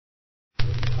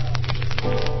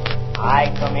I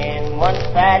come in one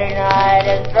Saturday night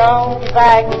as drunk as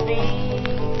I could be.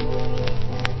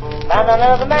 Found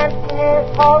another man in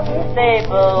his horse in the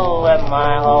stable where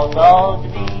my horse ought to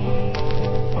be.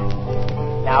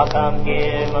 Now come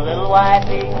here, my little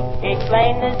wifey,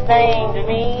 explain this thing to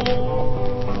me.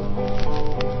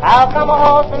 How come a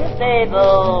horse in the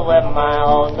stable where my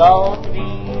horse ought to be?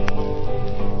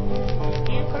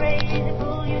 You crazy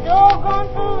fool, you doggone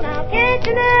fool, now can't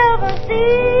you never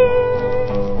see?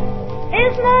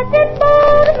 It's nothing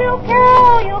but a milk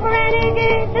cow you're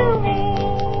renegade to me.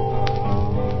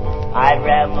 I'd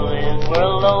ramble this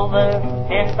world over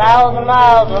 10,000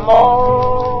 miles or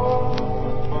more,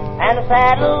 and a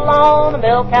saddle on a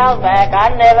milk cow's back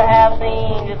I never have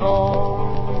seen before.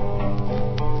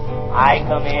 I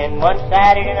come in one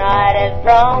Saturday night as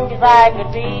drunk as I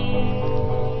could be.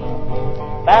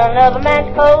 Found another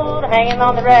man's coat hanging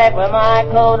on the rack where my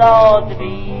coat ought to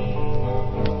be.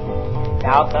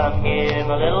 Now come here,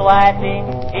 my little wifey,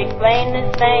 explain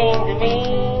this thing to me.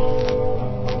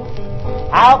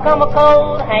 How come a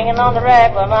coat hanging on the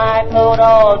rack where my coat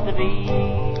ought to be?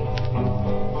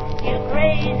 You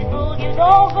crazy fool, you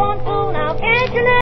doggone fool.